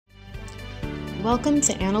Welcome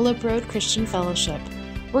to Antelope Road Christian Fellowship.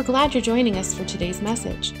 We're glad you're joining us for today's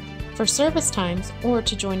message. For service times or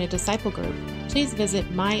to join a disciple group, please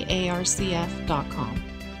visit myarcf.com.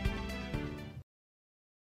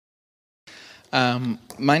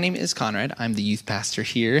 My name is Conrad. I'm the youth pastor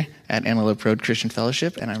here at Antelope Road Christian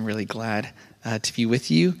Fellowship, and I'm really glad to be with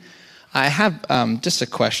you. I have just a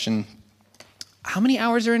question. How many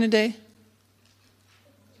hours are in a day?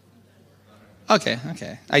 Okay.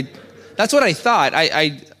 That's what I thought.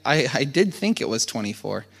 I did think it was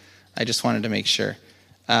 24. I just wanted to make sure.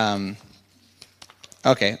 And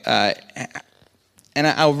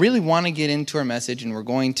I really want to get into our message, and we're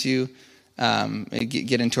going to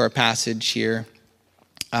get into our passage here.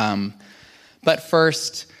 But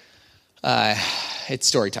first, it's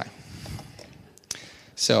story time.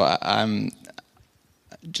 So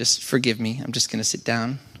just forgive me. I'm just going to sit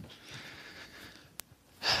down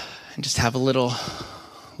and just have a little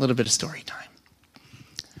bit of story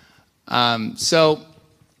time. So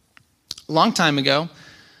a long time ago,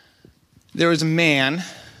 there was a man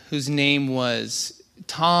whose name was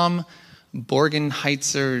Tom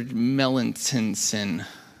Borgenheitzer Mellentinson.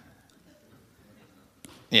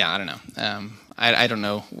 Yeah, I don't know. I don't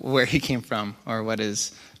know where he came from or what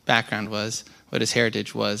his background was, what his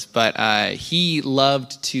heritage was, but he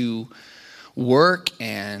loved to work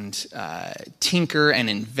and tinker and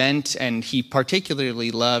invent, and he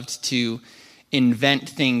particularly loved to invent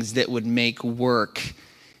things that would make work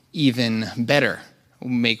even better,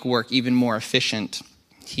 make work even more efficient.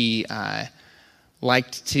 He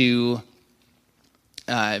liked to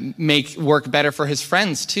make work better for his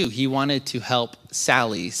friends, too. He wanted to help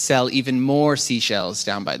Sally sell even more seashells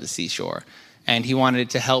down by the seashore. And he wanted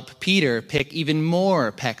to help Peter pick even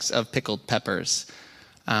more pecks of pickled peppers.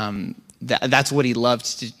 That's what he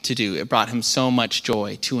loved to do. It brought him so much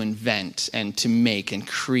joy to invent and to make and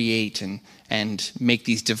create and make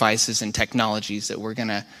these devices and technologies that were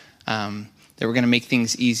gonna make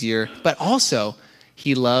things easier. But also,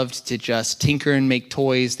 he loved to just tinker and make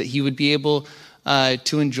toys that he would be able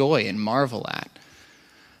to enjoy and marvel at.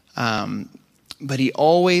 But he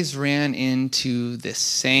always ran into this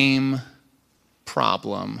same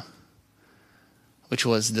problem, which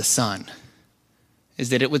was the sun, is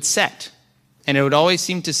that it would set. And it would always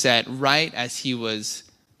seem to set right as he was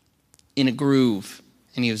in a groove,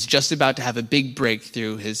 and he was just about to have a big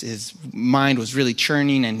breakthrough. His mind was really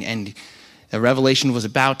churning, and a revelation was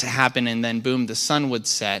about to happen, and then boom, the sun would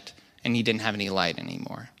set, and he didn't have any light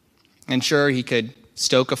anymore. And sure, he could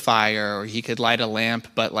stoke a fire or he could light a lamp,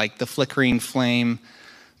 but like the flickering flame,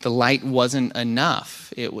 the light wasn't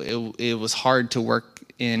enough. It was hard to work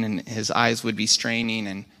in, and his eyes would be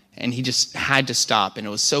straining, and he just had to stop. And it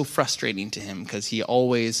was so frustrating to him because it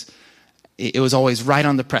was always right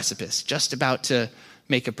on the precipice, just about to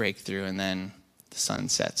make a breakthrough, and then the sun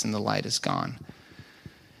sets and the light is gone.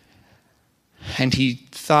 And he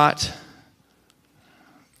thought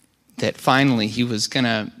that finally he was going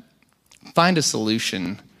to find a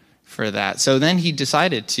solution for that. So then he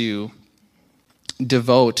decided to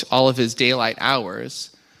devote all of his daylight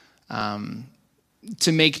hours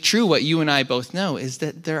to make true what you and I both know, is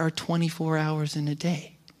that there are 24 hours in a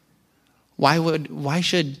day. Why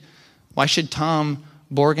should Tom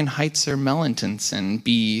Borgenheitzer Mellentinson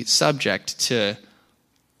be subject to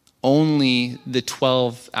only the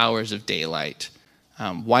 12 hours of daylight?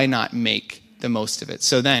 Why not make the most of it?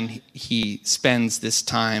 So then he spends this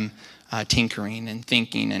time tinkering and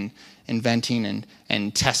thinking and inventing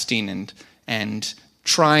and testing and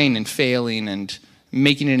trying and failing and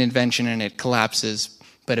making an invention, and it collapses.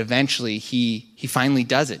 But eventually he finally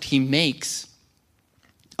does it. He makes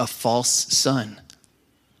a false sun,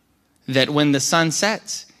 that when the sun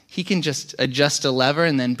sets, he can just adjust a lever,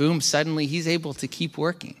 and then boom, suddenly he's able to keep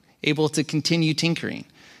working, able to continue tinkering,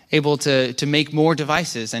 able to make more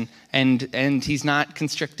devices, and he's not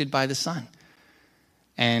constricted by the sun.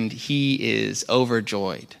 And he is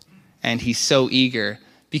overjoyed, and he's so eager,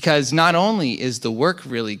 because not only is the work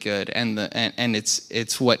really good and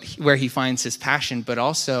it's where he finds his passion, but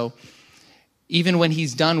also even when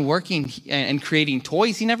he's done working and creating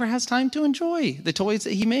toys, he never has time to enjoy the toys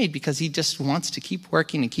that he made because he just wants to keep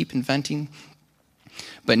working and keep inventing.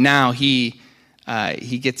 But now he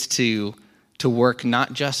gets to work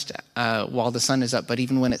not just while the sun is up, but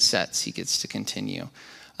even when it sets, he gets to continue.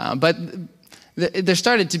 But there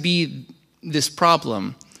started to be this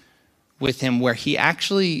problem with him where he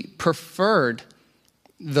actually preferred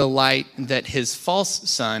the light that his false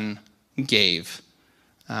sun gave.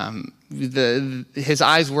 His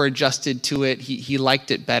eyes were adjusted to it. He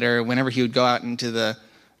liked it better. Whenever he would go out into the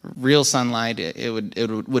real sunlight, it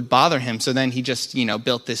would bother him. So then he just,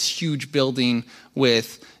 built this huge building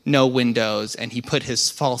with no windows, and he put his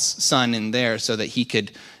false sun in there so that he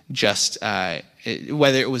could just,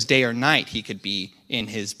 whether it was day or night, he could be in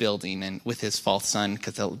his building and with his false sun,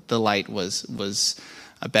 because the light was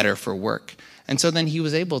better for work. And so then he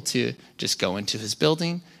was able to just go into his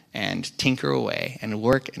building and tinker away and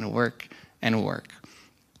work and work and work.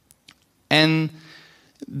 And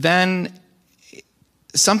then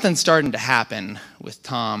something started to happen with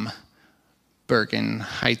Tom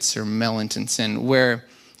Bergen-Heitzer Mellentinson, where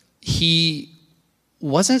he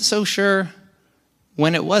wasn't so sure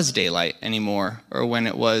when it was daylight anymore or when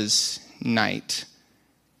it was night.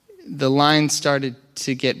 The lines started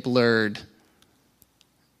to get blurred,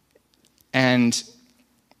 and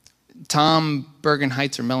Tom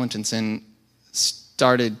Bergen-Heitzer Mellentinson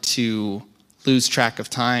started to lose track of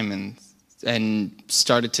time and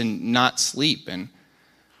started to not sleep. And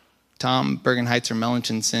Tom Bergen-Heitzer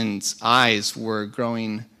Mellentinsen's eyes were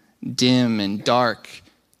growing dim and dark,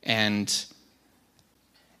 and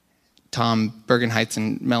Tom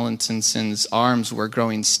Bergen-Heitzer Mellentinsen's arms were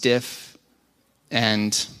growing stiff,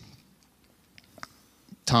 and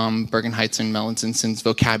Tom Bergen-Heitzer Mellentinsen's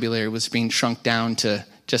vocabulary was being shrunk down to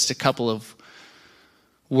just a couple of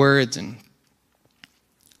words. And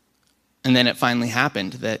then it finally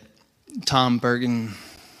happened that Tom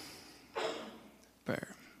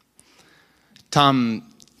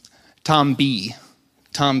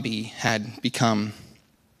B had become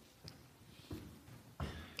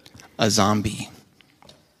a zombie.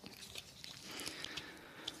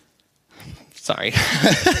 Sorry.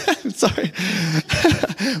 Sorry.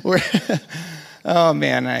 Oh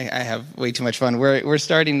man, I have way too much fun. We're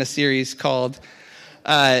starting a series called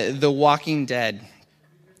The Walking Dead.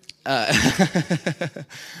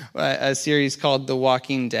 A series called The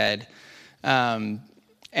Walking Dead. And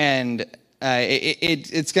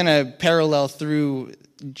it's going to parallel through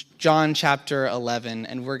John chapter 11,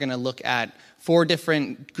 and we're going to look at 4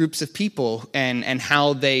 different groups of people and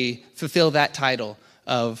how they fulfill that title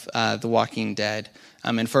of The Walking Dead.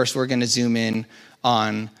 And first we're going to zoom in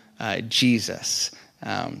on Jesus.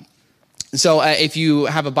 So if you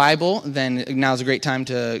have a Bible, then now's a great time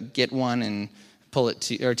to get one and pull it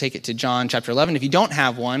to, or take it to John chapter 11. If you don't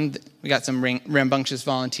have one, we got some rambunctious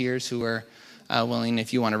volunteers who are willing.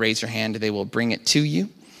 If you want to raise your hand, they will bring it to you.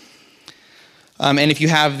 And if you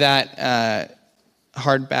have that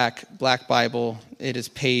hardback black Bible, it is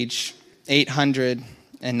page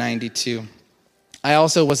 892. I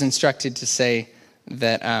also was instructed to say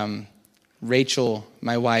that Rachel,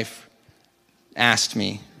 my wife, asked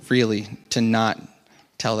me freely to not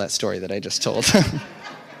tell that story that I just told.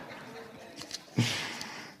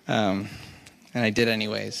 And I did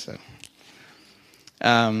anyways. So.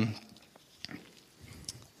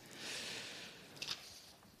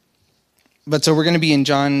 So we're going to be in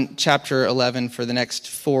John chapter 11 for the next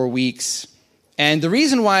 4 weeks. And the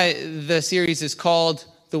reason why the series is called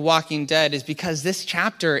The Walking Dead is because this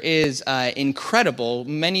chapter is incredible.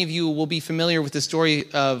 Many of you will be familiar with the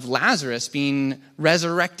story of Lazarus being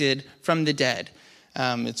resurrected from the dead.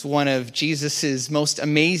 It's one of Jesus' most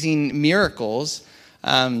amazing miracles.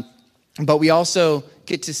 But we also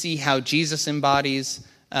get to see how Jesus embodies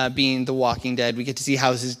being the walking dead. We get to see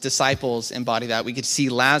how his disciples embody that. We get to see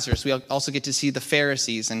Lazarus. We also get to see the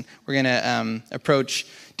Pharisees, and we're going to approach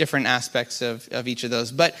different aspects of each of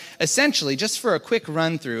those. But essentially, just for a quick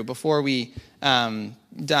run through before we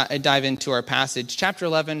dive into our passage, chapter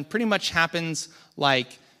 11 pretty much happens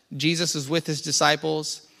like Jesus is with his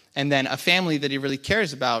disciples, and then a family that he really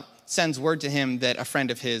cares about sends word to him that a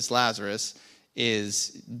friend of his, Lazarus,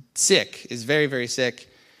 is sick, is very, very sick.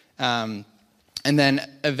 And then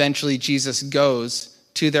eventually Jesus goes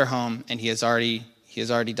to their home, and he has already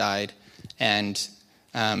died. And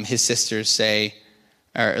his sisters say,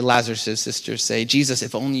 or Lazarus' sisters say, Jesus,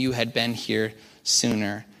 if only you had been here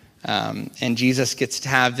sooner. And Jesus gets to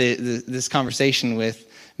have this conversation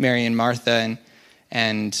with Mary and Martha,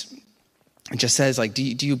 and just says, like, do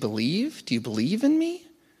you believe? Do you believe in me?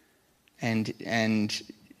 And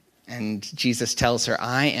Jesus tells her,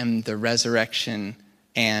 I am the resurrection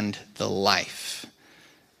and the life.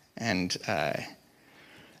 And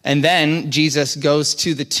then Jesus goes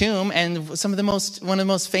to the tomb, and one of the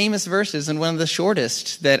most famous verses and one of the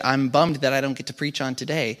shortest that I'm bummed that I don't get to preach on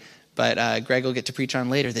today, but Greg will get to preach on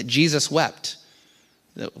later, that Jesus wept.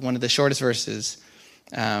 One of the shortest verses.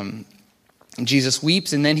 Jesus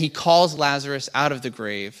weeps, and then he calls Lazarus out of the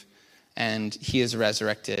grave, and he is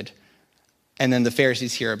resurrected. And then the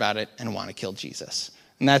Pharisees hear about it and want to kill Jesus.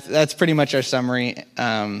 And that's pretty much our summary.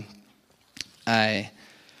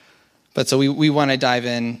 But so we want to dive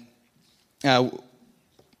in.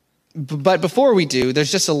 But before we do,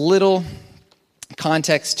 there's just a little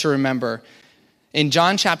context to remember. In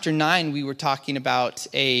John chapter 9, we were talking about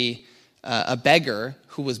a beggar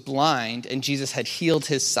who was blind, and Jesus had healed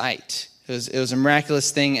his sight. It was a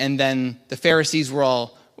miraculous thing, and then the Pharisees were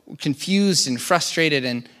all confused and frustrated,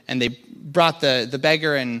 and they brought the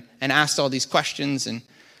beggar and asked all these questions,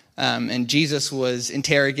 and Jesus was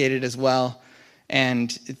interrogated as well.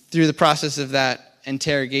 And through the process of that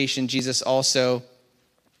interrogation, Jesus also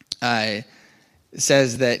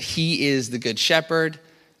says that he is the good shepherd,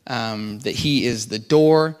 that he is the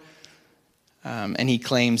door, and he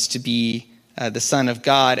claims to be the Son of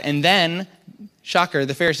God. And then, shocker,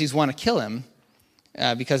 the Pharisees want to kill him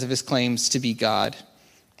because of his claims to be God.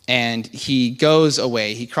 And he goes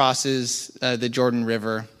away. He crosses the Jordan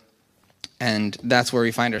River, and that's where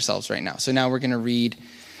we find ourselves right now. So now we're going to read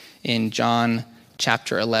in John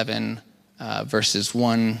chapter 11, verses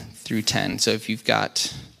 1 through 10. So if you've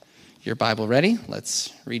got your Bible ready,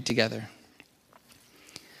 let's read together.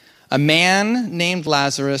 A man named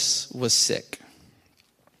Lazarus was sick.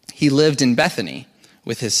 He lived in Bethany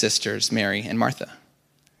with his sisters Mary and Martha.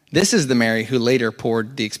 This is the Mary who later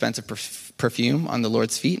poured the expensive perfume on the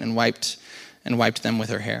Lord's feet and wiped them with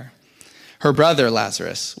her hair. Her brother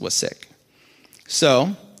Lazarus was sick.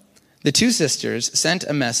 So the two sisters sent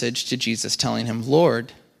a message to Jesus telling him,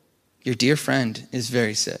 "Lord, your dear friend is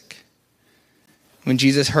very sick." When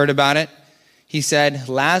Jesus heard about it, he said,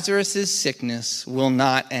 "Lazarus' sickness will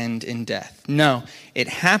not end in death. No, it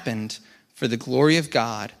happened for the glory of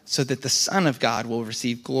God, so that the Son of God will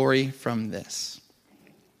receive glory from this."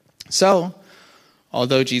 So,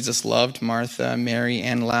 although Jesus loved Martha, Mary,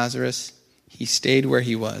 and Lazarus, he stayed where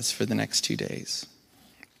he was for the next 2 days.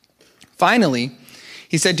 Finally,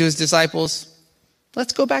 he said to his disciples,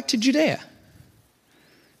 "Let's go back to Judea."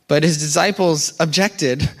 But his disciples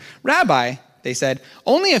objected. "Rabbi," they said,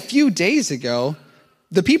 "only a few days ago,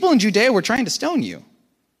 the people in Judea were trying to stone you.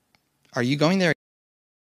 Are you going there?"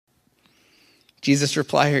 Jesus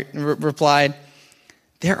replied,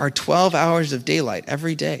 "There are 12 hours of daylight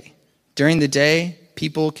every day. During the day,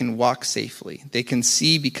 people can walk safely. They can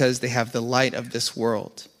see because they have the light of this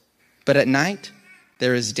world. But at night,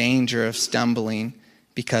 there is danger of stumbling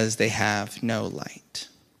because they have no light."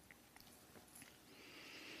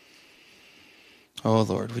 Oh,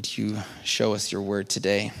 Lord, would you show us your word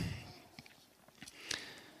today?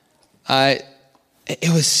 It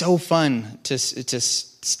was so fun to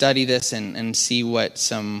study this and see what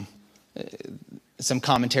some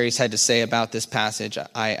commentaries had to say about this passage.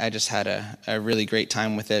 I just had a really great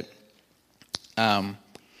time with it. And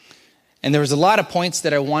there was a lot of points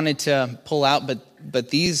that I wanted to pull out, but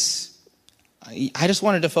these, I just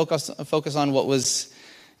wanted to focus on what was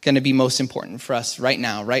going to be most important for us right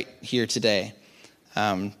now, right here today.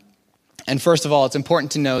 And first of all, it's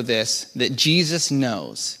important to know this, that Jesus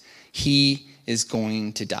knows he is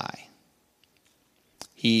going to die.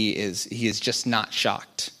 He is just not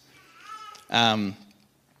shocked. In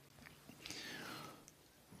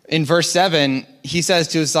verse 7, he says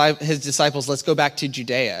to his disciples, "Let's go back to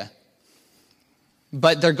Judea."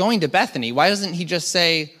 But they're going to Bethany. Why doesn't he just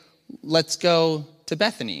say, "Let's go to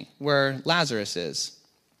Bethany, where Lazarus is"?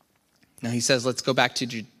 No, he says, "Let's go back to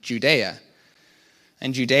Judea."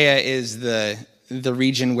 And Judea is the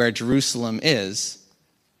region where Jerusalem is.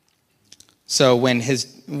 So when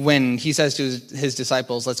he says to his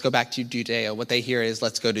disciples, "Let's go back to Judea," what they hear is,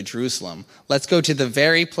 "Let's go to Jerusalem. Let's go to the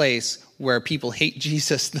very place where people hate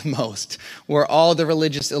Jesus the most, where all the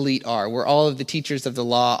religious elite are, where all of the teachers of the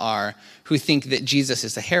law are, who think that Jesus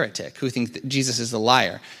is a heretic, who think that Jesus is a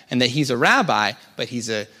liar, and that he's a rabbi, but he's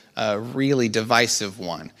a really divisive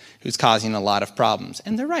one who's causing a lot of problems."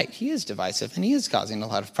 And they're right, he is divisive and he is causing a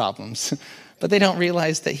lot of problems. But they don't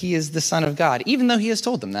realize that he is the Son of God, even though he has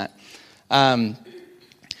told them that.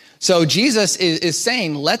 So Jesus is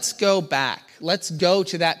saying, let's go back. Let's go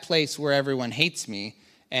to that place where everyone hates me.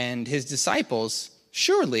 And his disciples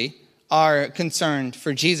surely are concerned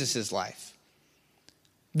for Jesus' life.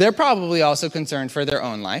 They're probably also concerned for their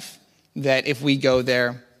own life, that if we go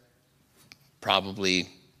there, probably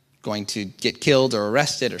going to get killed or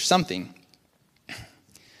arrested or something.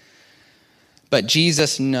 But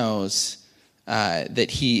Jesus knows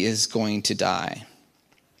that he is going to die.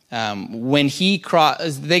 When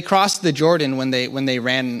they crossed the Jordan when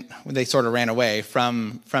they sort of ran away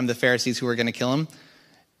from the Pharisees who were going to kill him.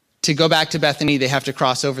 To go back to Bethany, they have to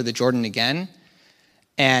cross over the Jordan again.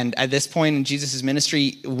 And at this point in Jesus'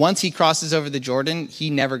 ministry, once he crosses over the Jordan,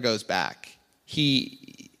 he never goes back.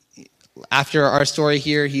 After our story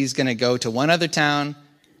here, he's going to go to one other town,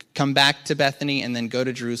 come back to Bethany, and then go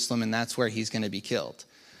to Jerusalem, and that's where he's going to be killed.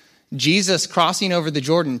 Jesus crossing over the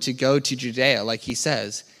Jordan to go to Judea, like he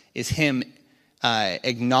says, is him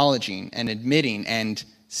acknowledging and admitting and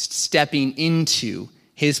stepping into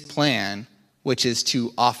his plan, which is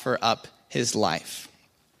to offer up his life.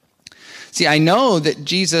 See, I know that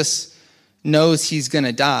Jesus knows he's going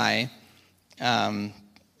to die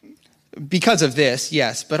because of this,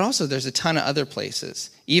 yes, but also there's a ton of other places.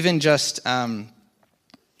 Even just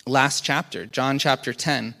last chapter, John chapter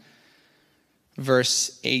 10,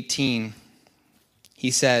 verse 18,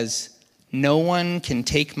 he says, "No one can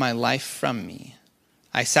take my life from me.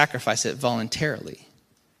 I sacrifice it voluntarily.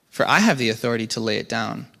 For I have the authority to lay it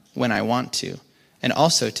down when I want to, and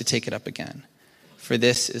also to take it up again. For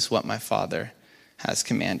this is what my Father has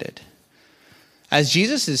commanded." As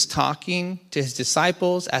Jesus is talking to his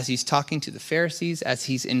disciples, as he's talking to the Pharisees, as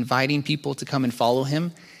he's inviting people to come and follow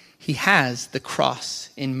him, he has the cross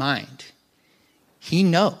in mind. He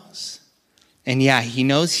knows. And yeah, he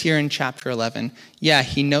knows here in chapter 11. Yeah,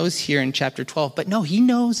 he knows here in chapter 12. But no, he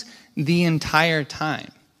knows the entire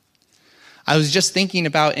time. I was just thinking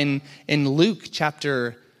about in Luke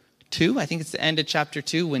chapter 2, I think it's the end of chapter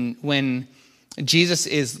 2, when Jesus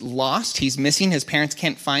is lost, he's missing, his parents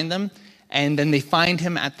can't find them, and then they find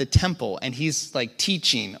him at the temple, and he's like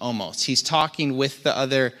teaching almost. He's talking with the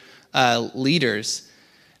other leaders,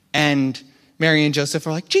 and Mary and Joseph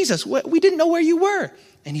are like, "Jesus, we didn't know where you were."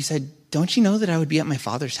 And he said, "Don't you know that I would be at my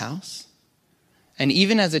Father's house?" And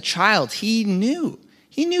even as a child, he knew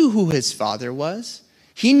who his father was.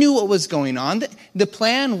 He knew what was going on. The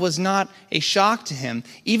plan was not a shock to him.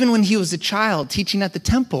 Even when he was a child teaching at the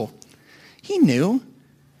temple, he knew.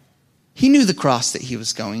 He knew the cross that he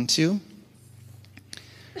was going to.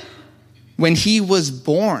 When he was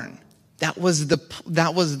born, that was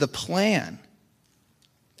the plan.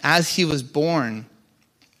 As he was born,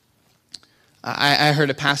 I heard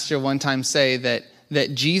a pastor one time say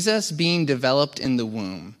that Jesus being developed in the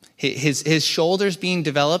womb, his shoulders being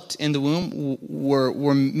developed in the womb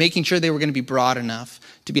were making sure they were going to be broad enough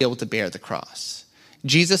to be able to bear the cross.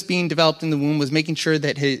 Jesus being developed in the womb was making sure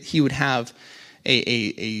that he would have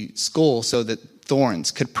a skull so that thorns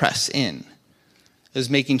could press in. It was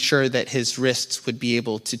making sure that his wrists would be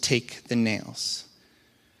able to take the nails.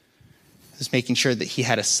 It was making sure that he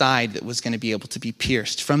had a side that was going to be able to be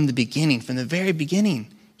pierced from the beginning, from the very beginning.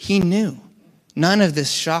 He knew. None of this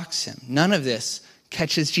shocks him. None of this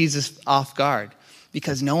catches Jesus off guard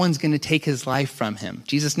because no one's going to take his life from him.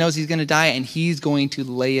 Jesus knows he's going to die, and he's going to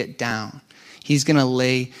lay it down. He's going to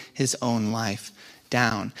lay his own life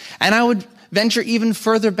down. And I would venture even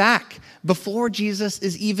further back, before Jesus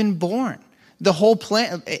is even born. The whole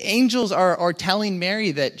plan, angels are telling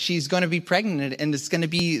Mary that she's going to be pregnant and it's going to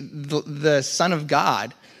be the Son of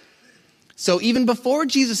God. So even before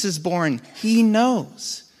Jesus is born, he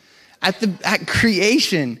knows. At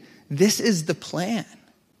creation, this is the plan.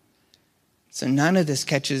 So none of this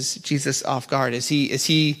catches Jesus off guard. Is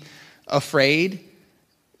he afraid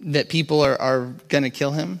that people are going to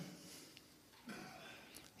kill him?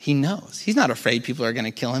 He knows. He's not afraid people are going to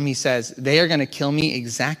kill him. He says, they are going to kill me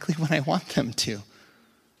exactly when I want them to.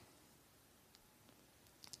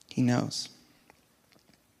 He knows.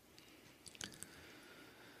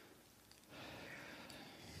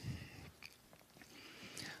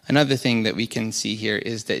 Another thing that we can see here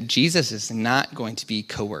is that Jesus is not going to be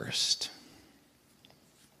coerced.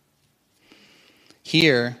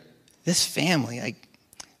 Here, this family,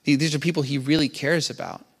 these are people he really cares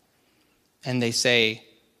about. And they say,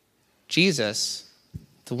 "Jesus,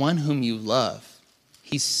 the one whom you love,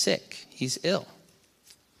 he's sick, he's ill."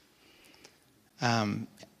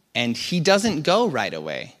 And he doesn't go right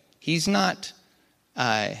away. He's not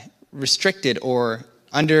restricted or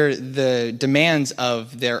under the demands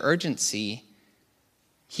of their urgency.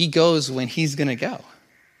 He goes when he's going to go.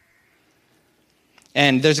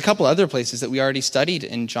 And there's a couple other places that we already studied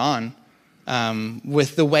in John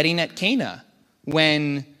with the wedding at Cana,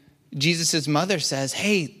 when Jesus' mother says,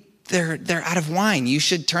 "Hey, they're out of wine. You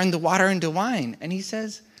should turn the water into wine." And he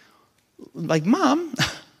says, "Mom,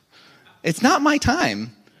 it's not my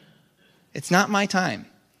time. It's not my time."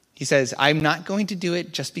 He says, "I'm not going to do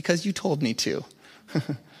it just because you told me to."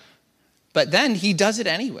 But then he does it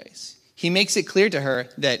anyways. He makes it clear to her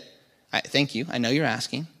that, "Thank you, I know you're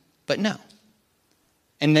asking, but no."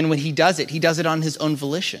 And then when he does it on his own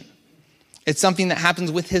volition. It's something that happens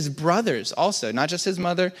with his brothers also, not just his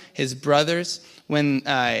mother, his brothers. When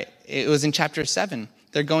it was in chapter 7,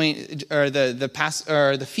 they're going, or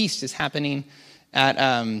the feast is happening at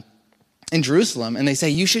in Jerusalem, and they say,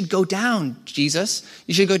 you should go down, Jesus.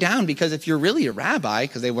 You should go down, because if you're really a rabbi,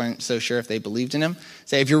 because they weren't so sure if they believed in him,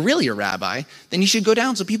 say, if you're really a rabbi, then you should go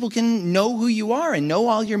down so people can know who you are and know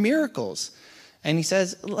all your miracles. And he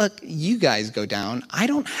says, look, you guys go down. I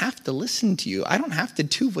don't have to listen to you. I don't have to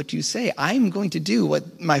do what you say. I'm going to do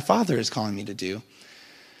what my Father is calling me to do.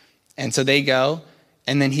 And so they go,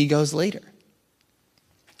 and then he goes later.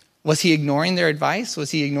 Was he ignoring their advice?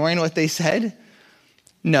 Was he ignoring what they said?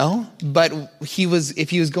 No, but if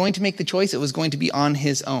he was going to make the choice, it was going to be on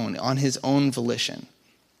his own volition,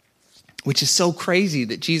 which is so crazy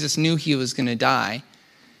that Jesus knew he was going to die,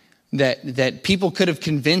 that people could have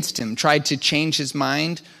convinced him, tried to change his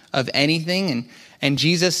mind of anything, and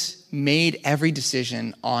Jesus made every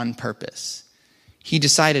decision on purpose. He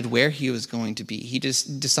decided where he was going to be. He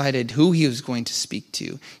just decided who he was going to speak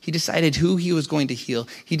to. He decided who he was going to heal.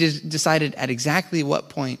 He decided at exactly what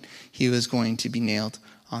point he was going to be nailed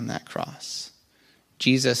on that cross.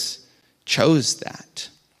 Jesus chose that.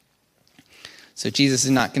 So Jesus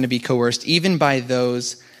is not going to be coerced even by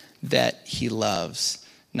those that he loves.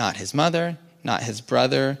 Not his mother, not his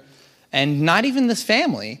brother, and not even this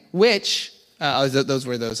family, which, those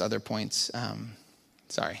were those other points.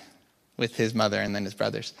 With his mother and then his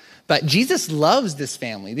brothers. But Jesus loves this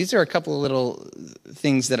family. These are a couple of little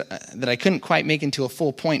things that I couldn't quite make into a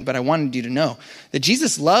full point, but I wanted you to know that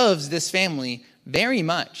Jesus loves this family very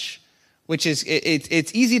much, which is,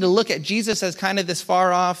 it's easy to look at Jesus as kind of this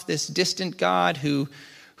far off, this distant God who,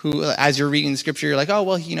 as you're reading the scripture, you're like, oh,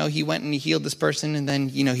 well, he went and he healed this person, and then,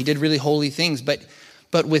 he did really holy things. But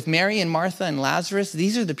with Mary and Martha and Lazarus,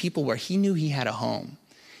 these are the people where he knew he had a home.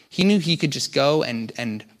 He knew he could just go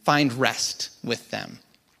and find rest with them.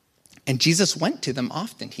 And Jesus went to them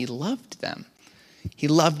often. He loved them. He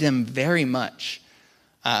loved them very much,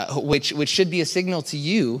 which should be a signal to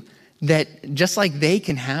you that just like they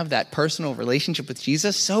can have that personal relationship with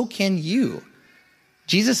Jesus, so can you.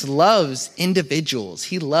 Jesus loves individuals.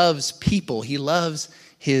 He loves people. He loves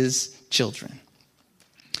his children.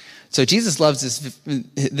 So Jesus loves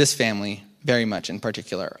this family very much in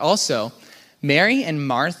particular. Also, Mary and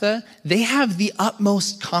Martha, they have the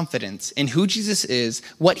utmost confidence in who Jesus is,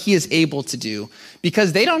 what he is able to do,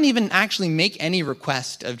 because they don't even actually make any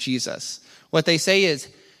request of Jesus. What they say is,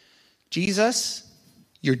 Jesus,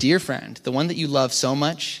 your dear friend, the one that you love so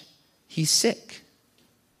much, he's sick.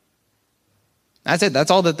 That's it.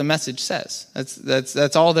 That's all that the message says.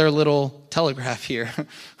 That's all their little telegraph here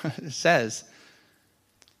says.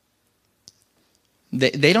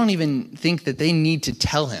 They don't even think that they need to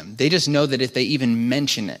tell him. They just know that if they even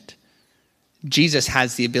mention it, Jesus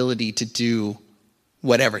has the ability to do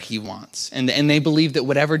whatever he wants. And they believe that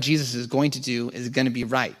whatever Jesus is going to do is going to be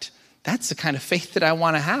right. That's the kind of faith that I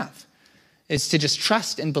want to have, is to just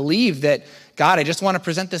trust and believe that, God, I just want to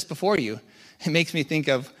present this before you. It makes me think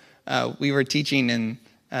of, we were teaching in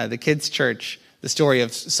the kids' church the story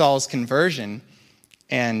of Saul's conversion,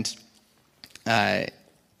 and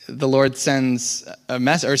the Lord sends a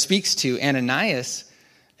message, or speaks to Ananias,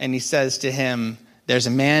 and he says to him, there's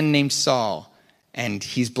a man named Saul, and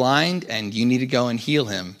he's blind, and you need to go and heal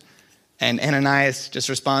him. And Ananias just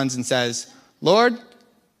responds and says, Lord,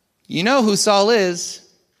 you know who Saul is.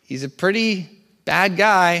 He's a pretty bad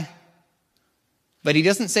guy. But he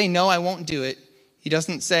doesn't say, no, I won't do it. He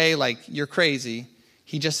doesn't say, like, you're crazy.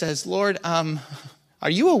 He just says, Lord, are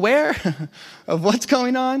you aware of what's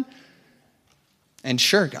going on? And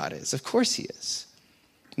sure, God is. Of course he is.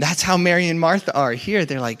 That's how Mary and Martha are here.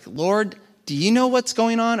 They're like, Lord, do you know what's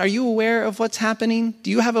going on? Are you aware of what's happening?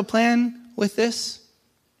 Do you have a plan with this?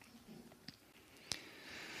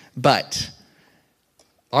 But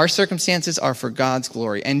our circumstances are for God's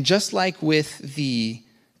glory. And just like with the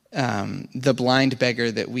blind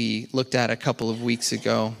beggar that we looked at a couple of weeks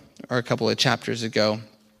ago, or a couple of chapters ago,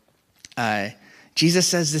 Jesus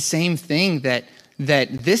says the same thing, that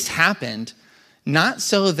this happened not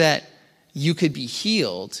so that you could be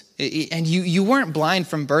healed. And you weren't blind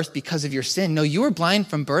from birth because of your sin. No, you were blind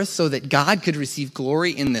from birth so that God could receive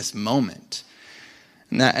glory in this moment.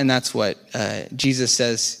 And that's what Jesus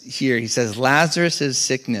says here. He says, Lazarus'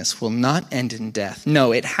 sickness will not end in death.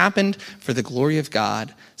 No, it happened for the glory of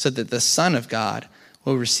God, so that the Son of God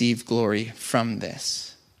will receive glory from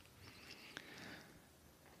this.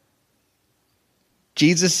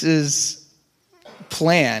 Jesus'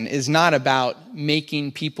 plan is not about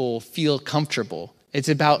making people feel comfortable. It's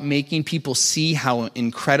about making people see how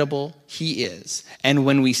incredible he is. And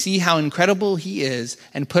when we see how incredible he is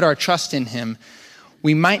and put our trust in him,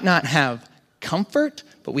 we might not have comfort,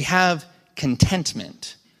 but we have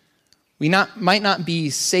contentment. We might not be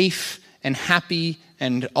safe and happy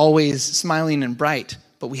and always smiling and bright,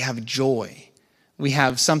 but we have joy. We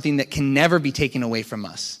have something that can never be taken away from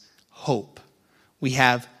us, hope. We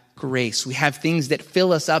have grace. We have things that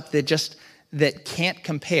fill us up that can't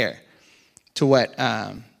compare to what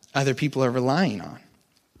other people are relying on.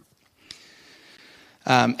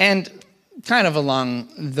 And kind of along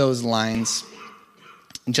those lines,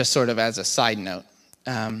 just sort of as a side note,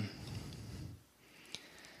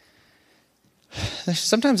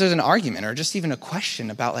 sometimes there's an argument or just even a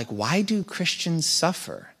question about, like, why do Christians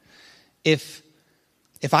suffer? If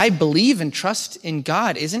I believe and trust in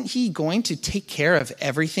God, isn't he going to take care of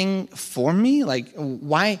everything for me? Like,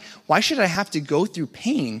 why should I have to go through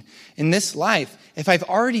pain in this life if I've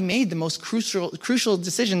already made the most crucial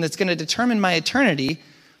decision that's going to determine my eternity?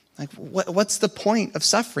 Like, what's the point of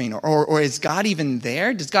suffering? Or is God even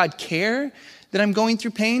there? Does God care that I'm going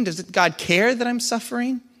through pain? Does God care that I'm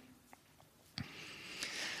suffering?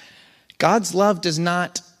 God's love does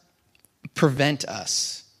not prevent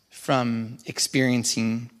us from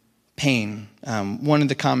experiencing pain. One of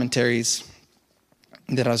the commentaries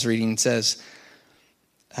that I was reading says,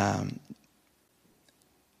 let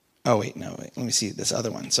me see this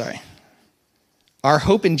other one, sorry. Our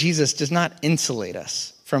hope in Jesus does not insulate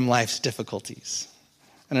us from life's difficulties.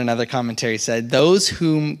 And another commentary said, those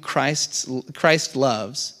whom Christ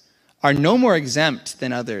loves are no more exempt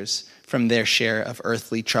than others from their share of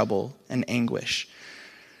earthly trouble and anguish.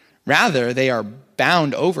 Rather, they are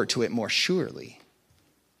bound over to it more surely.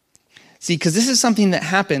 See, because this is something that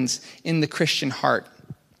happens in the Christian heart,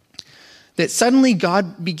 that suddenly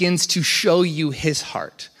God begins to show you his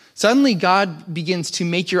heart. Suddenly God begins to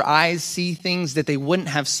make your eyes see things that they wouldn't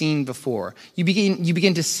have seen before. You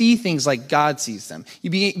begin to see things like God sees them.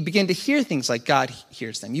 You begin to hear things like God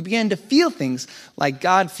hears them. You begin to feel things like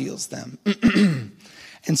God feels them.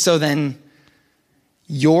 And so then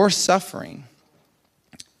your suffering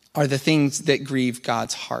are the things that grieve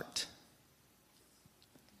God's heart.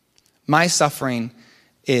 My suffering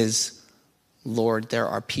is, Lord, there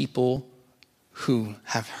are people who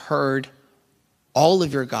have heard all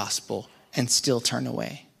of your gospel and still turn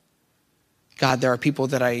away. God, there are people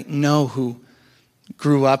that I know who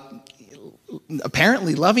grew up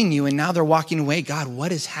apparently loving you and now they're walking away. God,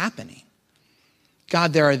 what is happening?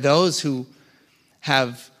 God, there are those who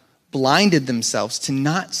have blinded themselves to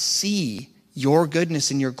not see your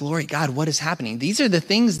goodness and your glory. God, what is happening? These are the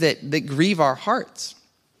things that grieve our hearts.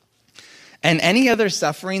 And any other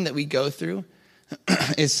suffering that we go through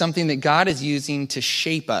is something that God is using to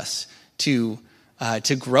shape us, to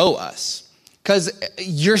grow us. Because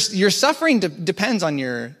your suffering depends on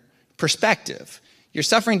your perspective. Your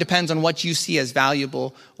suffering depends on what you see as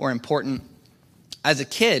valuable or important. As a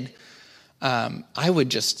kid, I would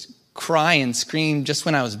just cry and scream just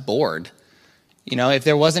when I was bored. You know, if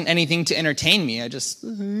there wasn't anything to entertain me,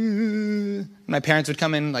 my parents would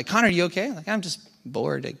come in like, Connor, are you okay? Like, I'm just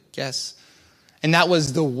bored, I guess. And that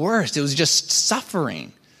was the worst. It was just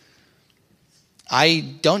suffering.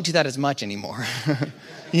 I don't do that as much anymore.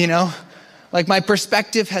 You know, like my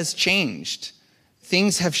perspective has changed.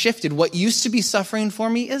 Things have shifted. What used to be suffering for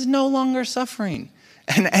me is no longer suffering.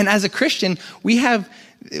 And as a Christian,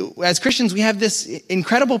 as Christians, we have this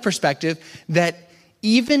incredible perspective that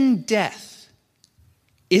even death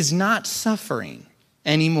is not suffering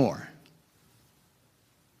anymore.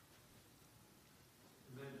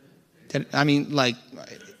 I mean, like,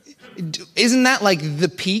 isn't that like the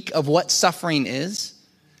peak of what suffering is?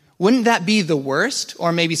 Wouldn't that be the worst?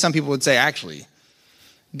 Or maybe some people would say, actually,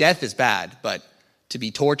 death is bad, but to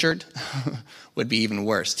be tortured would be even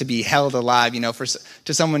worse. To be held alive,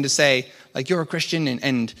 to someone to say, like, you're a Christian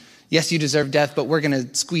and yes, you deserve death, but we're going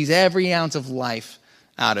to squeeze every ounce of life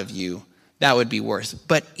out of you. That would be worse.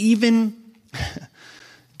 But even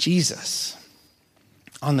Jesus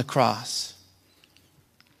on the cross,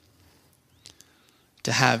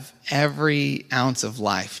 to have every ounce of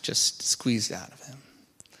life just squeezed out of him.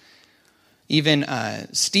 Even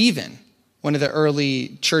Stephen, one of the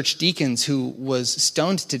early church deacons who was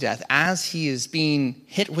stoned to death, as he is being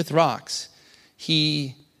hit with rocks,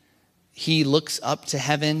 he looks up to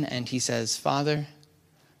heaven and he says, Father,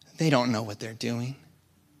 they don't know what they're doing.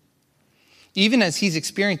 Even as he's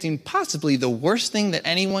experiencing possibly the worst thing that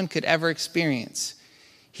anyone could ever experience,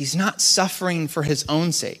 he's not suffering for his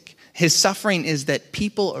own sake. His suffering is that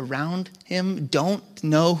people around him don't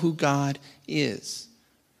know who God is.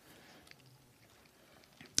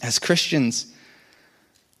 As Christians,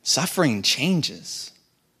 suffering changes.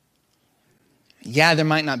 Yeah, there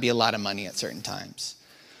might not be a lot of money at certain times.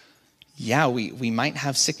 Yeah, we might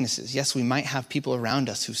have sicknesses. Yes, we might have people around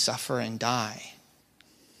us who suffer and die.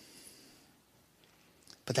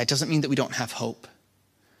 But that doesn't mean that we don't have hope.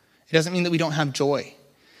 It doesn't mean that we don't have joy.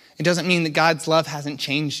 It doesn't mean that God's love hasn't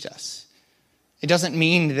changed us. It doesn't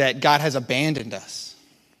mean that God has abandoned us.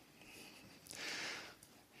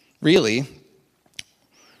 Really,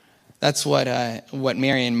 that's what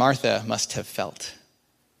Mary and Martha must have felt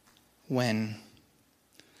when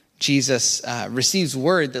Jesus receives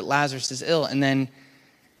word that Lazarus is ill. And then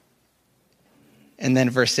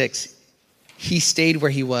verse 6, he stayed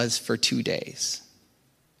where he was for 2 days.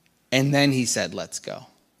 And then he said, let's go.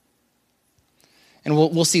 And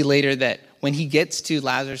we'll see later that when he gets to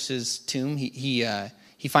Lazarus' tomb, he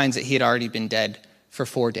finds that he had already been dead for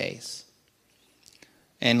 4 days.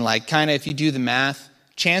 And if you do the math,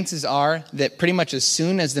 chances are that pretty much as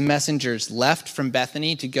soon as the messengers left from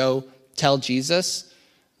Bethany to go tell Jesus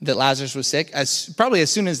that Lazarus was sick, probably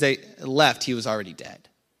as soon as they left, he was already dead.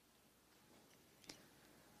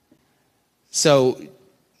 So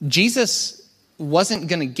Jesus wasn't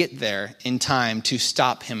going to get there in time to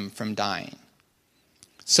stop him from dying.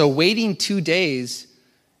 So waiting 2 days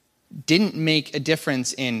didn't make a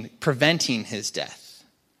difference in preventing his death.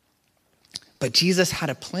 But Jesus had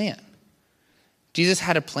a plan. Jesus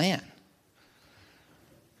had a plan.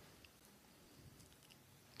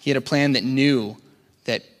 He had a plan that knew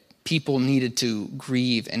that people needed to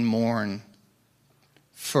grieve and mourn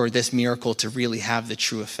for this miracle to really have the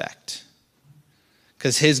true effect.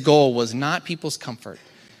 Because his goal was not people's comfort.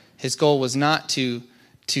 His goal was not to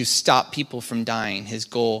stop people from dying. His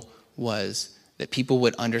goal was that people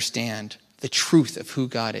would understand the truth of who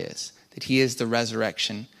God is, that he is the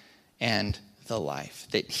resurrection and the life,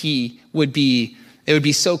 that it would be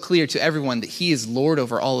so clear to everyone that he is Lord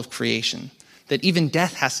over all of creation, that even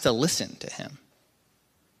death has to listen to him.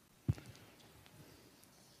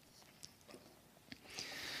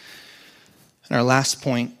 And our last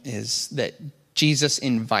point is that Jesus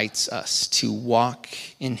invites us to walk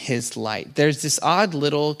in his light. There's this odd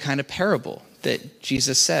little kind of parable that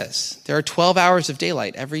Jesus says. There are 12 hours of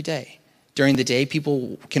daylight every day. During the day,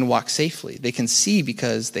 people can walk safely. They can see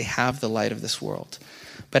because they have the light of this world.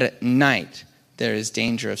 But at night, there is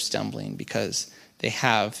danger of stumbling because they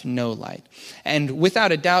have no light. And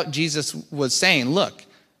without a doubt, Jesus was saying, look,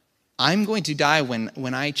 I'm going to die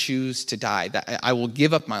when I choose to die. That I will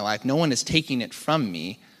give up my life. No one is taking it from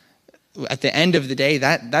me. At the end of the day,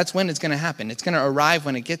 that's when it's going to happen. It's going to arrive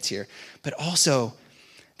when it gets here. But also,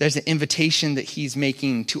 there's an invitation that he's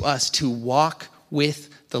making to us to walk with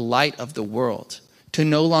the light of the world, to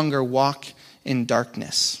no longer walk in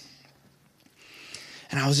darkness.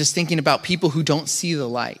 And I was just thinking about people who don't see the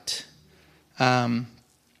light. And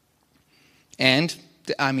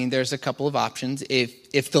there's a couple of options.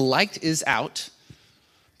 If the light is out,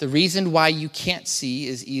 the reason why you can't see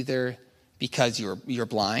is either because you're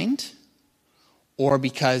blind, or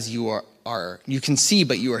because you can see,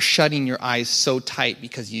 but you are shutting your eyes so tight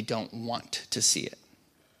because you don't want to see it.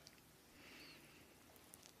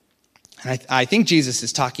 And I think Jesus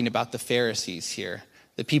is talking about the Pharisees here,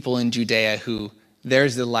 the people in Judea who,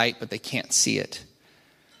 there's the light, but they can't see it.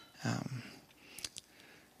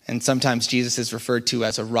 And sometimes Jesus is referred to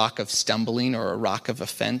as a rock of stumbling or a rock of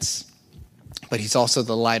offense, but he's also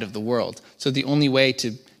the light of the world. So the only way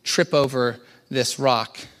to trip over this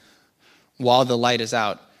rock while the light is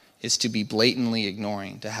out is to be blatantly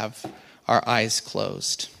ignoring, to have our eyes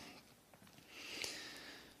closed.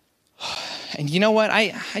 And you know what?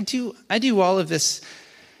 I do all of this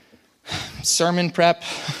sermon prep,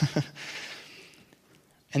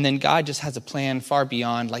 and then God just has a plan far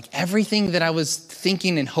beyond. Everything that I was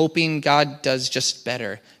thinking and hoping, God does just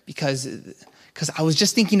better because I was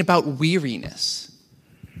just thinking about weariness.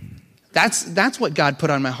 That's what God put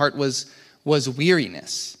on my heart was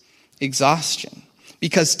weariness, exhaustion.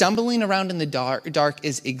 Because stumbling around in the dark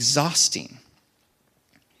is exhausting.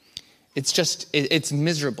 It's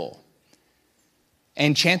miserable.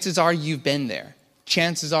 And chances are you've been there.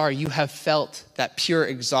 Chances are you have felt that pure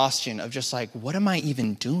exhaustion of just what am I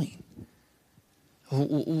even doing?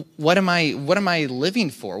 What am I living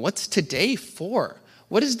for? What's today for?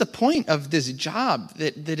 What is the point of this job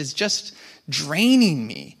that is just draining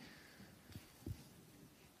me?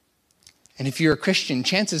 And if you're a Christian,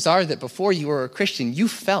 chances are that before you were a Christian, you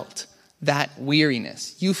felt that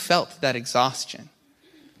weariness. You felt that exhaustion.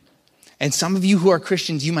 And some of you who are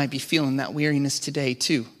Christians, you might be feeling that weariness today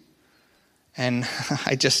too. And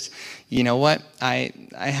I just, you know what? I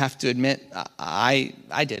have to admit, I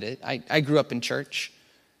did it. I grew up in church,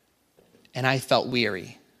 and I felt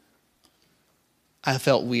weary. I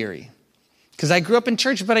felt weary. Because I grew up in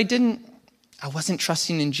church, but I wasn't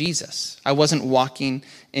trusting in Jesus. I wasn't walking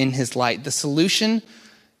in his light. The solution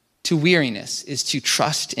to weariness is to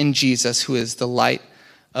trust in Jesus, who is the light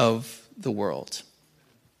of the world.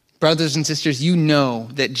 Brothers and sisters, you know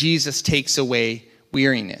that Jesus takes away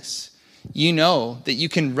weariness. You know that you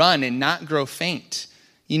can run and not grow faint.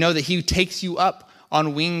 You know that he takes you up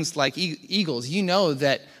on wings like eagles. You know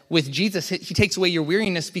that with Jesus, he takes away your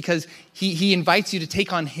weariness because he invites you to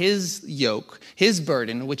take on his yoke, his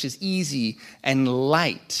burden, which is easy and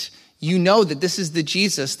light. You know that this is the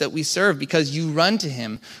Jesus that we serve because you run to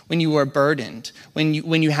him when you are burdened, when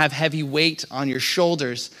you have heavy weight on your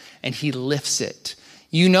shoulders and he lifts it.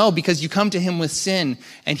 You know because you come to him with sin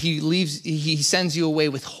and he sends you away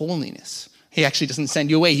with holiness. He actually doesn't send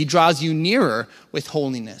you away. He draws you nearer with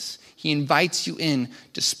holiness. He invites you in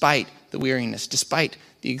despite the weariness, despite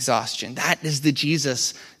the exhaustion. That is the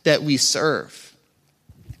Jesus that we serve.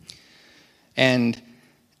 And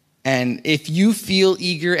if you feel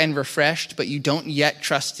eager and refreshed, but you don't yet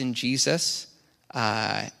trust in Jesus,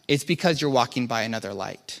 it's because you're walking by another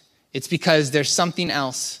light. It's because there's something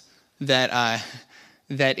else that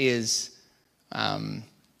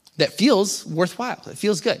feels worthwhile. It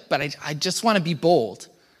feels good. But I just want to be bold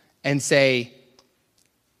and say,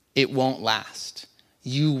 it won't last.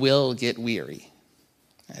 You will get weary.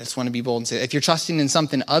 I just want to be bold and say, if you're trusting in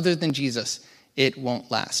something other than Jesus, it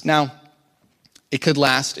won't last. Now, it could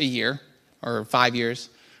last a year or 5 years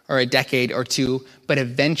or a decade or two, but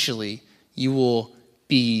eventually you will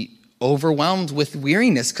be overwhelmed with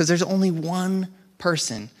weariness because there's only one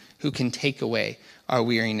person who can take away our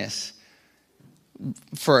weariness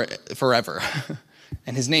forever.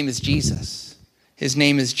 And his name is Jesus. His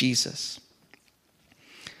name is Jesus.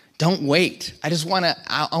 Don't wait. I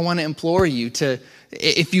want to implore you to,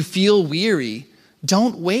 if you feel weary,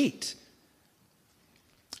 don't wait.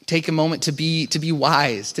 Take a moment to be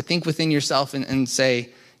wise, to think within yourself and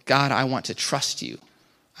say, God, I want to trust you.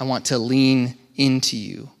 I want to lean into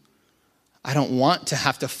you. I don't want to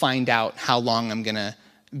have to find out how long I'm going to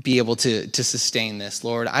be able to sustain this,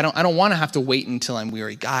 Lord. I don't want to have to wait until I'm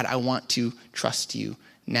weary. God, I want to trust you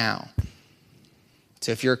now.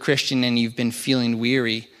 So if you're a Christian and you've been feeling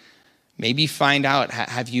weary, maybe find out,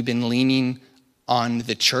 have you been leaning on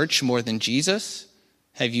the church more than Jesus?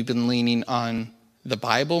 Have you been leaning on the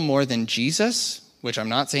Bible more than Jesus? Which I'm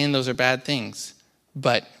not saying those are bad things,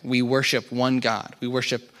 but we worship one God. We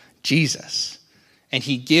worship Jesus. And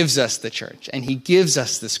he gives us the church, and he gives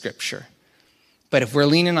us the scripture. But if we're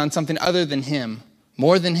leaning on something other than him,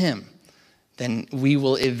 more than him, then we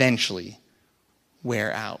will eventually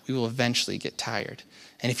wear out. We will eventually get tired.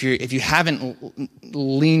 And if you haven't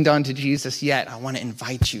leaned onto Jesus yet, I want to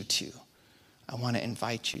invite you to.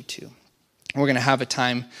 We're going to have a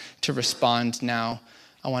time to respond now.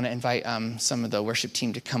 I want to invite some of the worship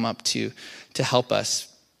team to come up to help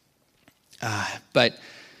us. But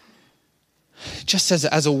just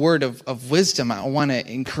as a word of wisdom, I want to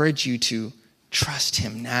encourage you to trust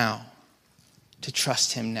him now.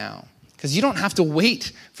 Because you don't have to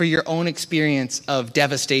wait for your own experience of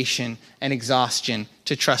devastation and exhaustion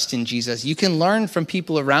to trust in Jesus. You can learn from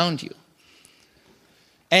people around you.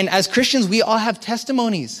 And as Christians, we all have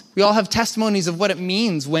testimonies. We all have testimonies of what it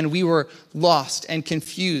means when we were lost and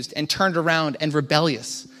confused and turned around and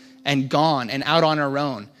rebellious and gone and out on our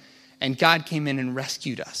own. And God came in and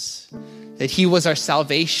rescued us. That he was our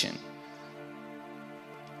salvation.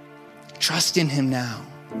 Trust in him now.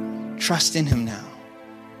 Trust in him now.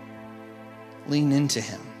 Lean into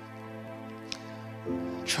him.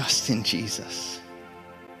 Trust in Jesus.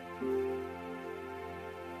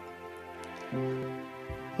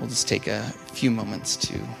 We'll just take a few moments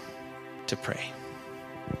to pray.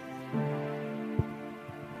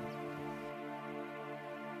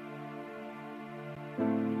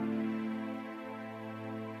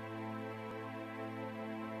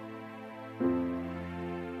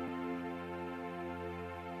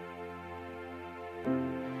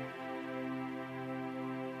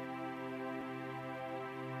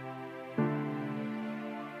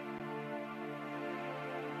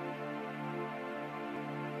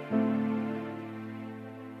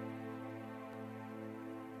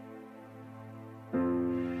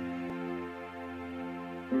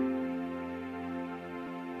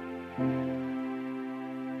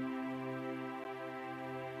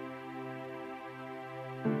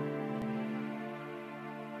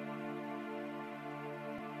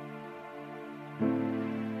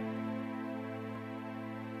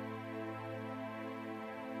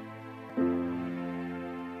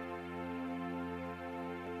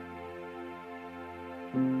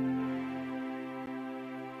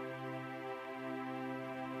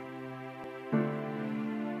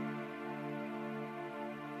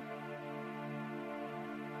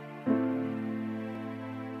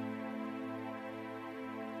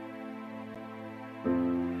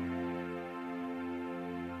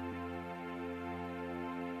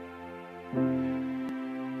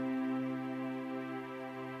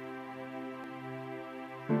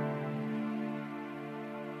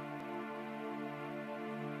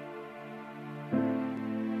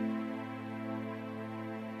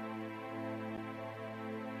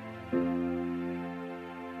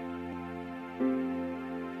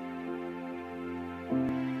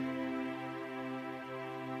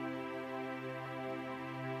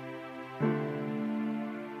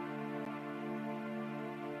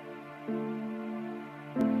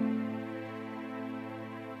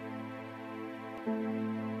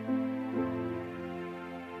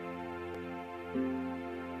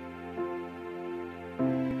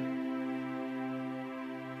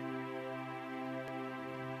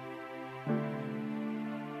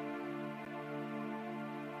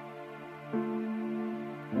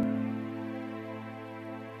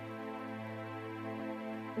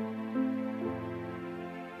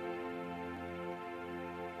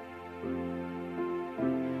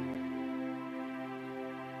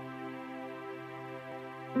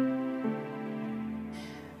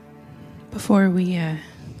 Before we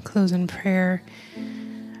close in prayer,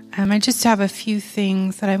 I just have a few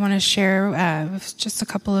things that I want to share, just a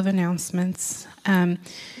couple of announcements.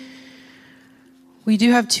 We do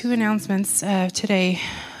have two announcements today.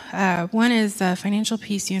 One is Financial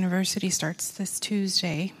Peace University starts this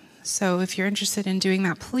Tuesday. So if you're interested in doing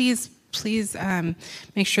that, please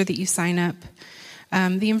make sure that you sign up.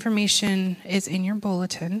 The information is in your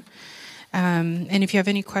bulletin. And if you have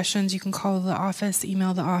any questions, you can call the office,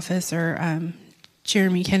 email the office, or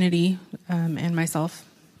Jeremy Kennedy and myself,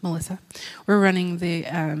 Melissa. We're running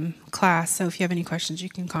the class, so if you have any questions, you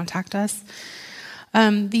can contact us.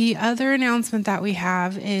 The other announcement that we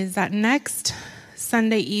have is that next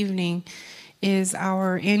Sunday evening is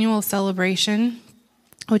our annual celebration,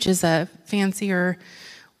 which is a fancier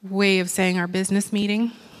way of saying our business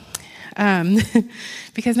meeting.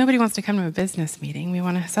 Because nobody wants to come to a business meeting. We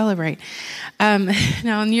want to celebrate.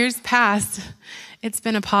 Now, in years past, it's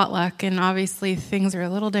been a potluck, and obviously things are a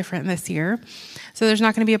little different this year. So there's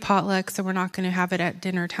not going to be a potluck, so we're not going to have it at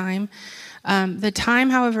dinner time. The time,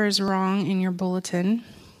 however, is wrong in your bulletin,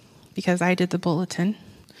 because I did the bulletin,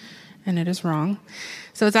 and it is wrong.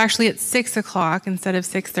 So it's actually at 6 o'clock instead of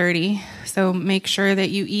 6:30. So make sure that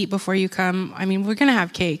you eat before you come. I mean, we're going to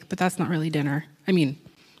have cake, but that's not really dinner.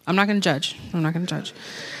 I'm not going to judge.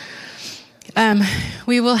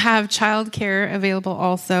 We will have childcare available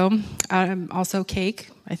also cake.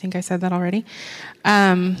 I think I said that already.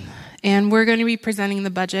 And we're going to be presenting the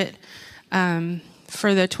budget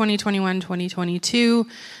for the 2021-2022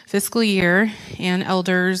 fiscal year, and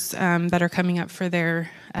elders that are coming up for their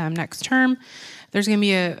next term. There's going to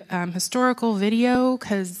be a historical video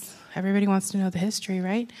because everybody wants to know the history,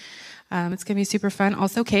 right? It's going to be super fun.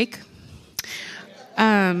 Also cake.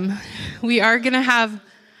 We are going to have,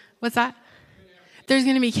 what's that? There's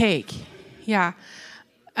going to be cake. Yeah.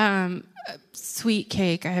 Sweet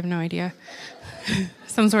cake. I have no idea.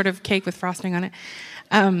 Some sort of cake with frosting on it.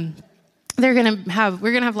 We're going to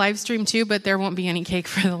have live stream too, but there won't be any cake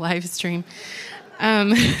for the live stream.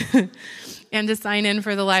 And to sign in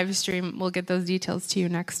for the live stream, we'll get those details to you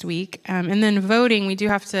next week. And then voting, we do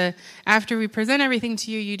have to, after we present everything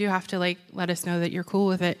to you, you do have to let us know that you're cool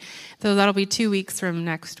with it. So that'll be 2 weeks from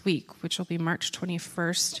next week, which will be March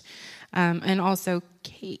 21st. And also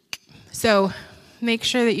cake. So make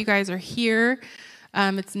sure that you guys are here.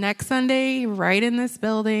 It's next Sunday, right in this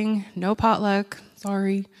building. No potluck,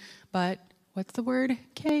 sorry, but what's the word?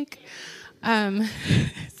 Cake.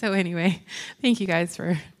 So anyway, thank you guys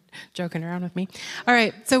for joking around with me. All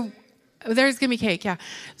right, so there's going to be cake, yeah.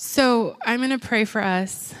 So I'm going to pray for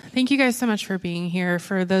us. Thank you guys so much for being here.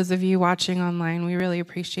 For those of you watching online, we really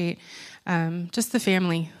appreciate just the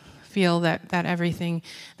family feel that everything,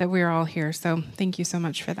 that we're all here. So thank you so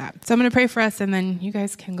much for that. So I'm going to pray for us, and then you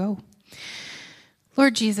guys can go.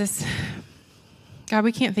 Lord Jesus, God,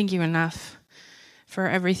 we can't thank you enough for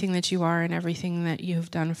everything that you are and everything that you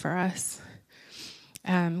have done for us.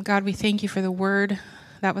 God, we thank you for the word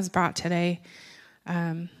that was brought today.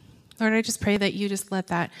 Lord, I just pray that you just let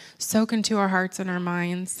that soak into our hearts and our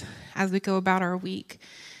minds as we go about our week,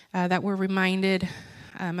 that we're reminded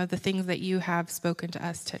of the things that you have spoken to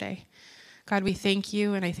us today. God, we thank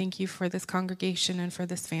you, and I thank you for this congregation and for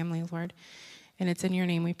this family, Lord. And it's in your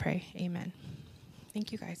name we pray. Amen.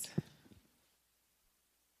 Thank you, guys.